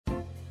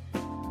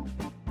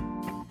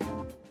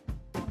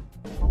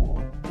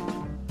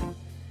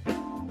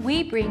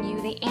we bring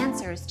you the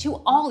answers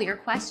to all your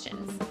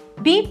questions.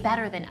 Be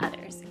better than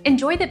others.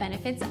 Enjoy the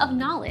benefits of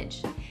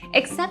knowledge.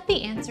 Accept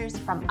the answers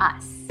from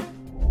us.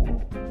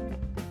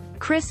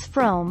 Chris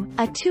Froome,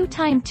 a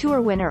two-time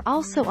Tour winner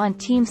also on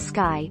Team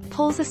Sky,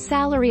 pulls a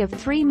salary of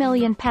 £3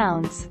 million,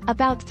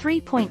 about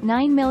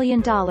 $3.9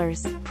 million,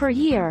 per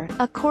year,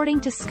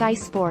 according to Sky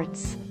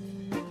Sports.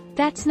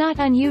 That's not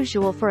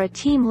unusual for a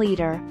team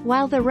leader,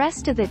 while the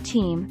rest of the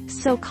team,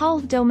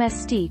 so-called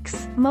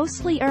domestiques,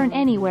 mostly earn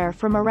anywhere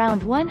from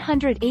around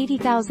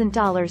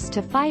 $180,000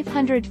 to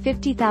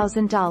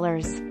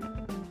 $550,000.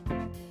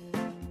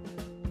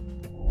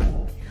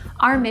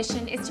 Our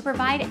mission is to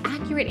provide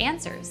accurate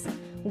answers.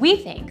 We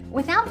think,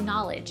 without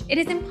knowledge, it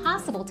is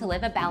impossible to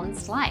live a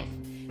balanced life.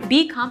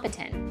 Be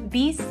competent,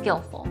 be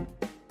skillful.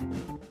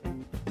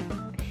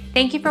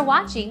 Thank you for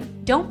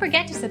watching. Don't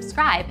forget to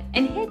subscribe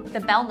and hit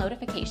the bell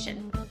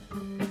notification.